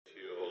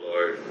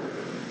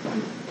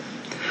Lord.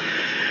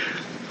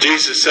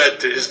 Jesus said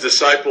to his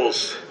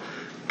disciples,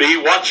 "Be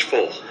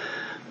watchful,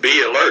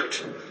 be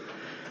alert.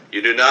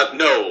 You do not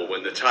know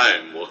when the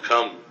time will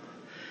come.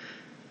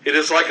 It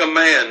is like a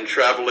man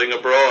traveling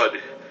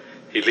abroad.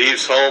 He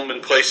leaves home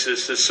and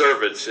places his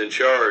servants in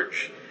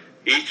charge,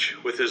 each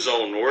with his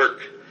own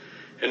work,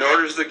 and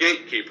orders the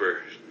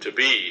gatekeeper to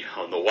be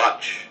on the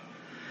watch.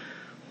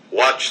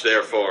 Watch,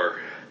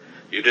 therefore.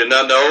 You do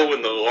not know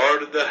when the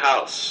Lord of the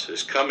house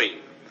is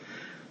coming,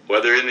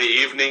 whether in the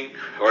evening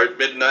or at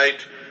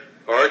midnight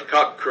or at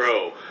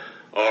cockcrow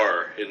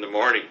or in the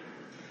morning.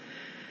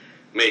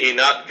 May he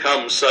not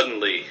come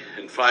suddenly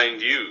and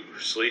find you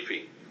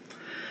sleeping.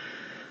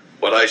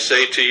 What I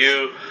say to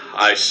you,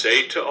 I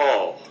say to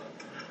all,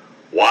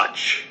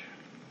 watch."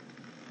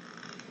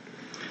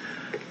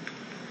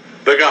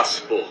 The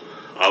Gospel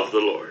of the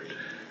Lord.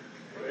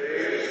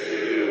 Praise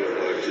to you,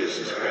 Lord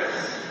Jesus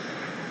Christ.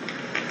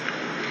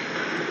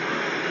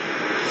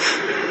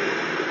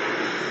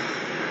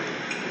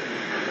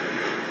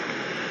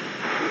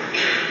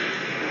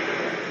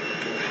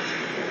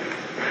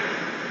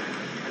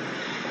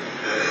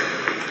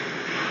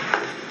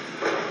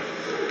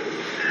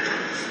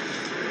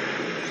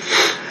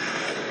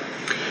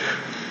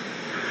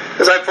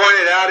 As I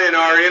pointed out in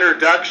our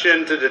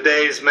introduction to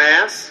today's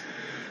Mass,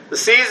 the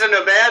season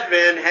of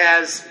Advent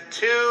has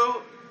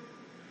two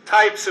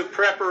types of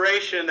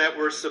preparation that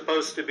we're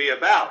supposed to be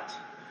about.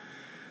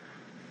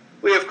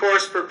 We, of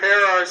course,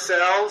 prepare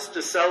ourselves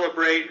to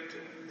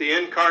celebrate the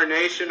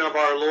incarnation of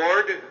our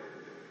Lord,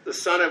 the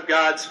Son of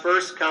God's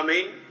first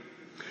coming.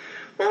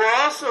 But we're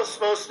also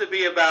supposed to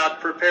be about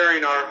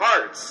preparing our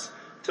hearts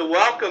to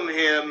welcome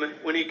him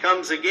when he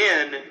comes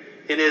again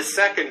in his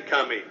second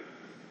coming.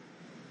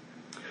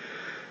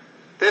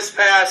 This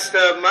past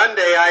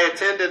Monday, I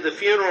attended the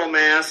funeral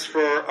mass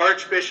for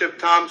Archbishop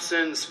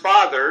Thompson's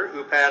father,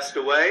 who passed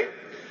away.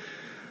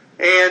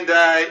 And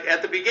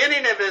at the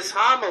beginning of his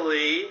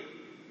homily,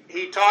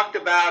 he talked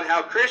about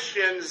how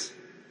Christians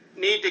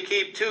need to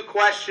keep two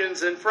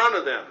questions in front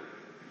of them.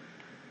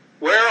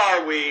 Where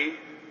are we,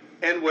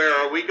 and where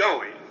are we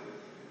going?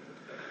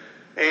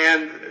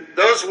 And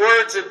those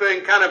words have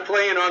been kind of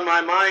playing on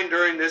my mind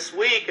during this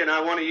week, and I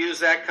want to use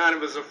that kind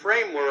of as a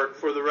framework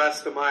for the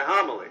rest of my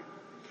homily.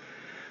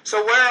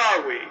 So where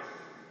are we?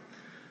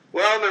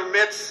 Well,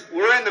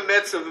 we're in the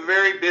midst of a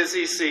very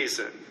busy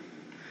season.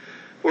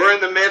 We're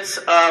in the midst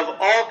of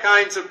all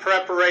kinds of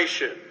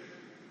preparation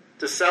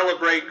to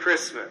celebrate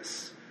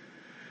Christmas.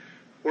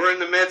 We're in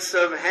the midst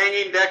of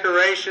hanging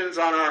decorations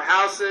on our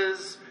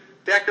houses,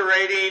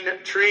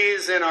 decorating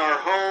trees in our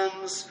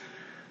homes,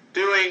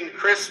 doing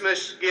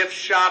Christmas gift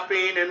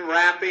shopping and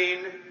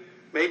wrapping,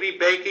 maybe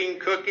baking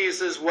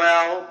cookies as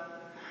well,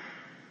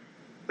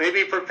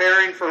 maybe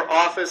preparing for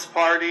office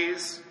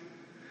parties.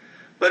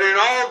 But in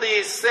all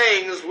these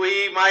things,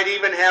 we might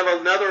even have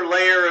another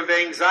layer of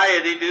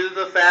anxiety due to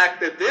the fact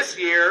that this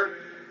year,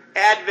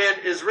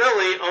 Advent is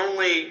really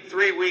only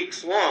 3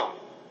 weeks long,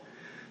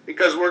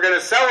 because we're going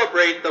to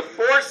celebrate the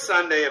fourth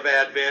Sunday of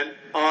Advent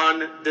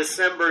on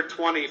December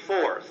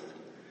 24th.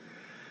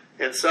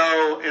 And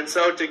so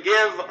to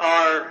give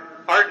our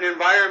Art and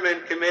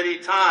Environment Committee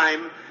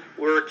time,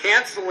 we're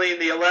canceling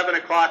the 11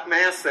 o'clock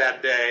Mass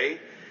that day,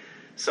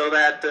 so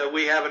that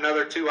we have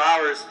another 2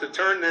 hours to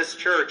turn this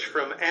church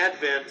from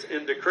Advent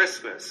into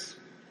Christmas.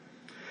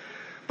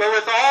 But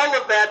with all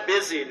of that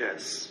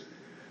busyness,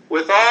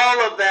 with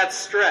all of that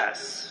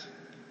stress,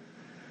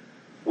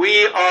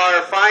 we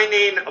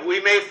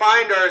may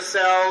find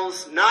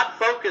ourselves not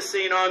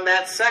focusing on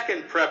that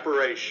second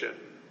preparation.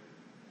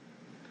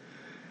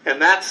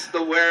 And that's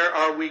the where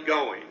are we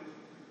going?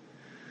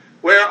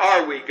 Where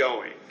are we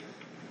going?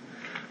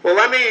 Well,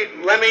 let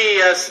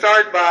me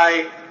start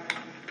by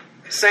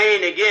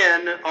saying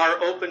again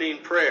our opening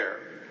prayer.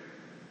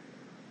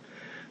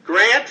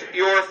 Grant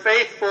your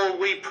faithful,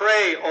 we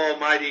pray,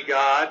 Almighty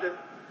God,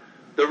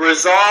 the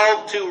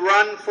resolve to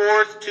run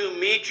forth to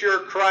meet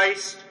your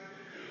Christ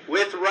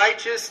with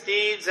righteous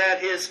deeds at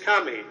his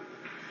coming,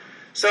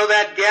 so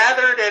that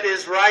gathered at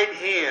his right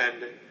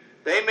hand,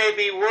 they may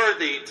be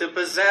worthy to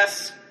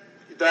possess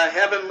the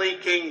heavenly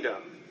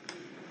kingdom.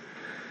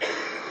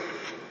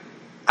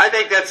 I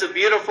think that's a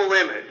beautiful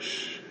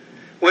image.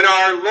 When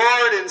our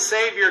Lord and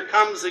Savior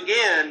comes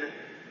again,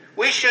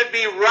 we should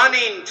be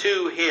running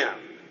to him.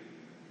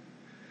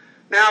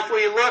 Now, if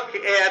we look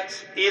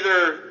at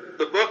either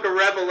the book of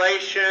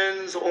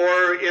Revelations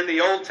or in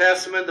the Old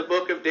Testament, the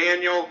book of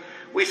Daniel,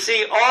 we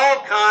see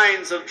all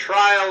kinds of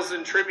trials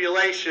and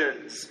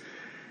tribulations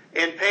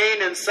and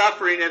pain and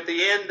suffering at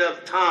the end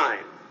of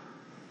time.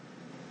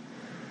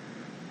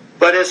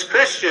 But as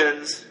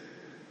Christians,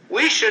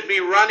 we should be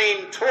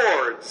running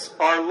towards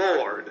our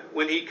Lord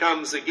when he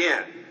comes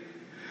again.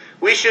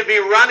 We should be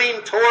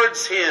running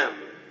towards him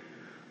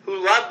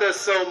who loved us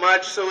so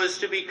much so as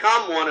to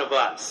become one of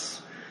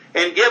us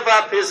and give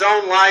up his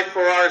own life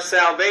for our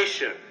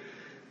salvation.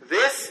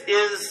 This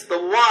is the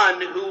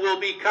one who will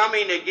be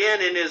coming again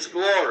in his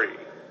glory.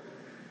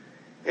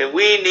 And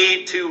we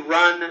need to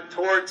run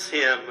towards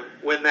him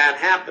when that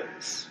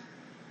happens.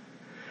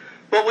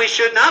 But we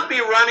should not be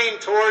running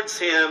towards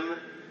him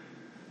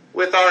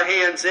with our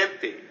hands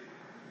empty.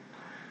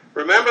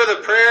 Remember,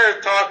 the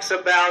prayer talks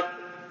about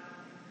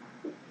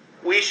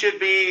we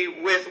should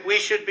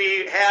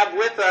have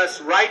with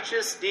us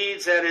righteous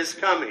deeds at his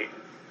coming.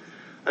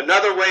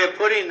 Another way of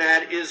putting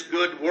that is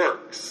good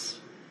works.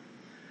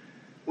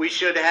 We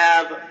should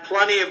have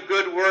plenty of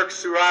good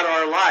works throughout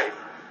our life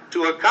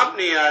to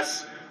accompany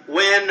us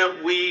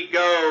when we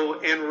go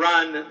and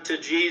run to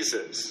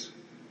Jesus.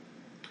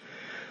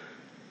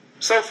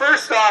 So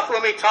first off,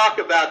 let me talk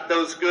about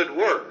those good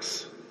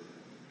works.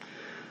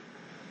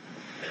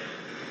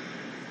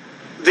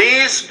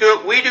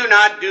 We do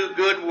not do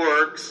good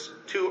works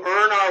to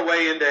earn our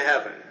way into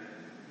heaven.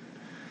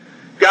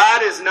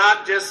 God is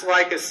not just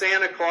like a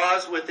Santa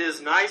Claus with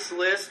his nice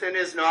list and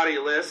his naughty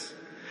list.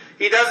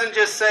 He doesn't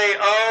just say,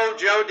 oh,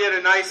 Joe did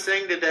a nice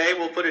thing today,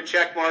 we'll put a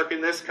check mark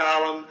in this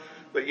column,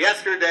 but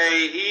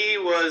yesterday he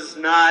was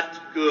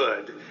not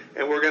good,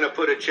 and we're going to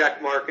put a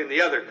check mark in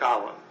the other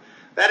column.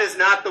 That is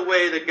not the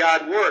way that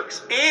God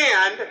works.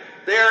 And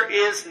there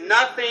is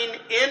nothing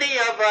any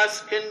of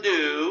us can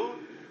do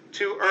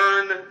to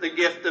earn the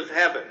gift of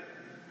heaven.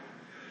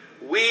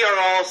 We are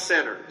all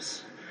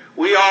sinners.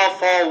 We all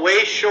fall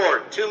way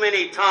short too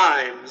many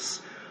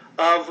times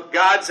of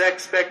God's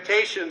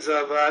expectations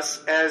of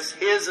us as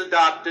his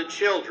adopted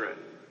children.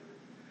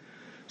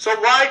 So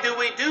why do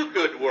we do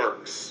good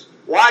works?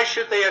 Why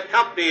should they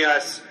accompany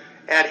us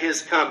at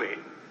his coming?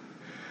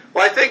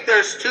 Well, I think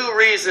there's two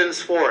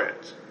reasons for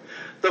it.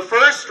 The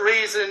first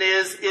reason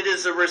is it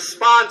is a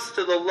response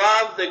to the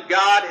love that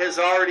God has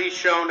already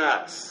shown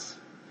us.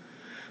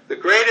 The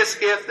greatest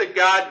gift that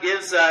God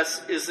gives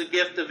us is the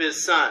gift of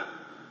his Son.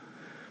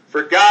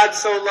 For God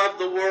so loved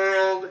the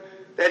world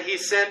that he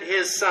sent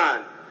his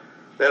Son,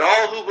 that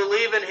all who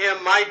believe in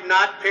him might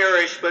not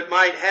perish but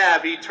might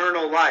have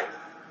eternal life.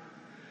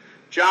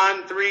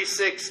 John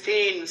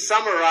 3:16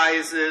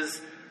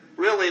 summarizes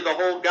really the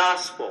whole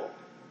gospel.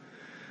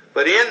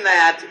 But in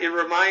that, it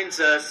reminds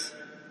us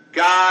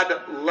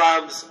God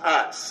loves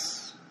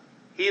us.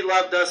 He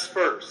loved us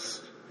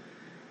first.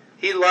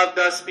 He loved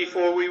us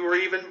before we were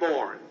even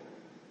born.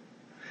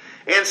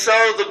 And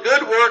so the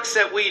good works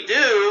that we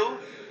do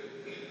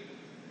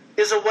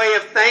is a way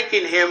of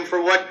thanking him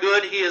for what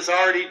good he has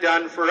already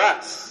done for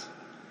us.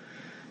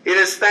 It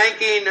is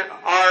thanking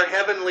our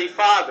Heavenly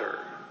Father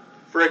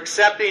for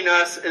accepting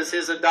us as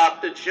his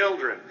adopted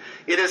children.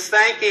 It is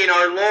thanking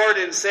our Lord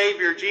and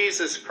Savior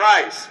Jesus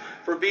Christ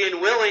for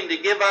being willing to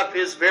give up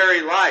his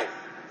very life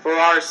for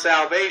our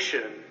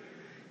salvation.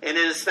 And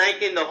it is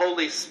thanking the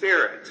Holy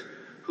Spirit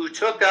who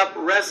took up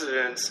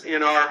residence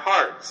in our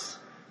hearts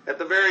at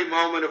the very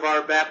moment of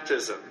our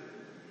baptism.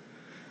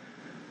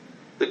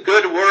 The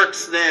good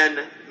works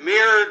then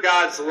mirror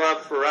God's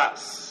love for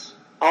us,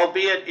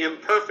 albeit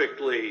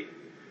imperfectly,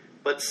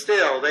 but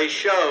still they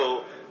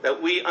show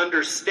that we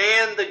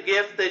understand the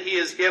gift that he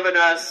has given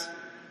us,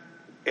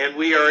 and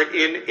we are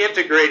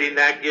integrating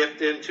that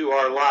gift into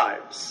our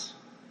lives.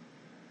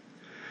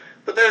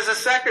 But there's a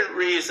second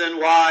reason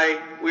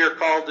why we are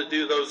called to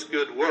do those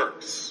good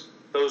works,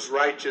 those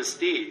righteous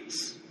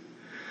deeds.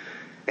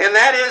 And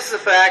that is the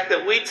fact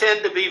that we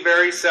tend to be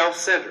very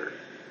self-centered.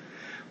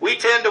 We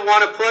tend to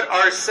want to put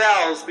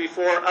ourselves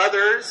before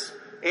others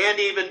and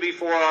even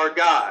before our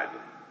God.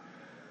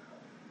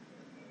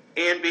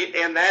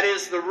 And that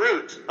is the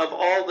root of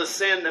all the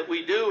sin that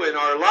we do in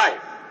our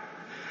life.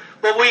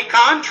 But we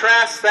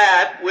contrast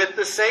that with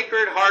the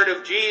Sacred Heart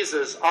of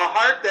Jesus, a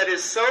heart that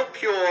is so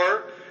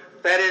pure,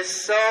 that is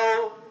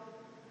so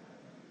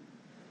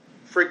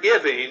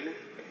forgiving,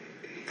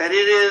 that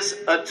it is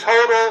a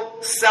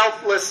total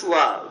selfless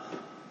love.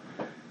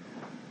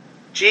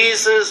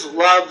 Jesus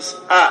loves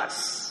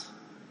us.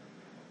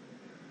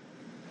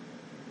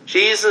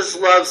 Jesus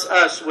loves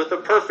us with a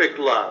perfect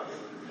love,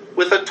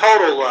 with a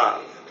total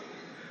love,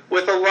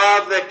 with a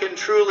love that can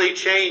truly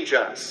change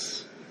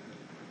us.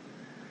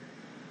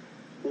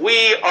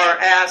 We are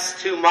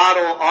asked to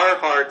model our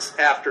hearts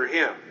after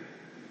him.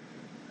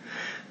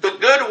 The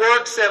good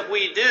works that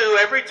we do,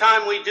 every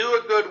time we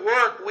do a good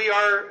work, we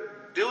are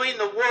doing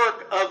the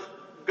work of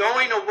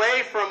going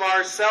away from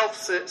our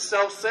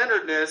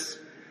self-centeredness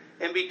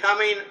and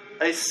becoming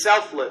a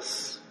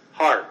selfless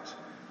heart,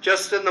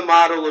 just in the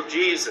model of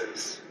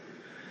Jesus.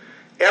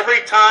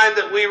 Every time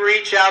that we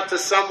reach out to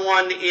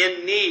someone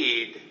in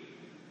need,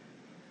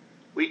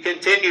 we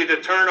continue to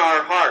turn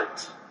our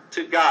heart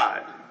to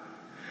God.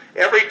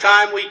 Every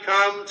time we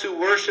come to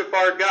worship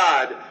our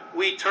God,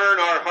 we turn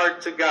our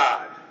heart to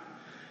God.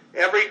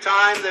 Every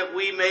time that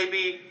we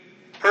maybe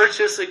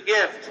purchase a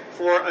gift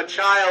for a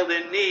child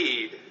in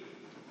need,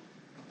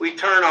 we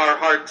turn our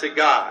heart to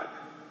God.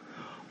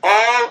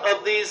 All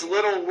of these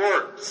little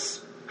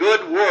works,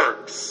 good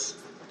works,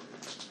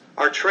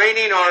 are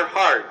training our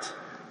heart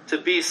to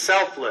be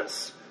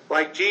selfless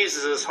like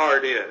Jesus'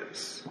 heart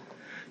is.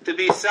 To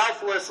be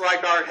selfless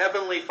like our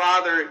Heavenly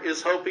Father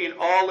is hoping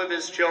all of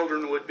his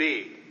children would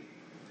be.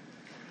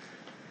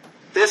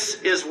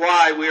 This is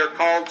why we are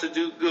called to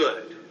do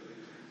good.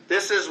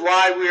 This is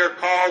why we are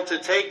called to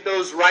take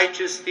those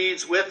righteous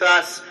deeds with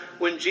us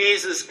when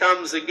Jesus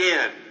comes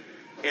again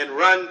and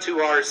run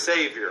to our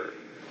Savior.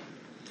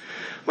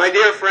 My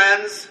dear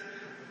friends,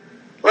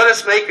 let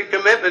us make a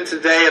commitment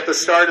today at the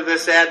start of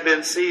this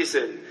Advent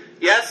season.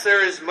 Yes,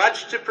 there is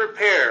much to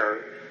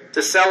prepare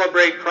to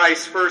celebrate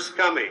Christ's first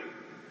coming,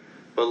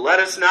 but let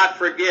us not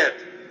forget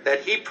that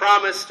he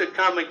promised to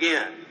come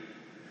again.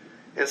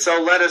 And so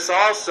let us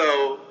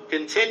also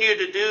continue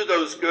to do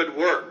those good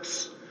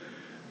works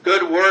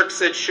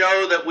that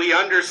show that we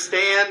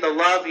understand the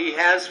love he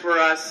has for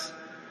us,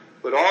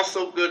 but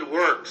also good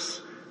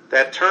works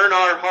that turn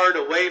our heart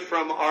away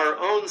from our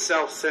own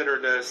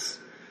self-centeredness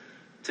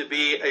to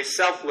be a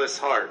selfless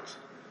heart,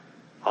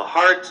 a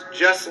heart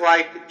just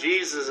like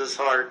Jesus'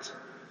 heart,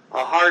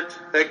 a heart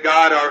that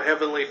God, our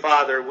Heavenly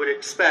Father, would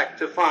expect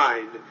to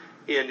find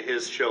in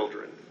his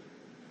children.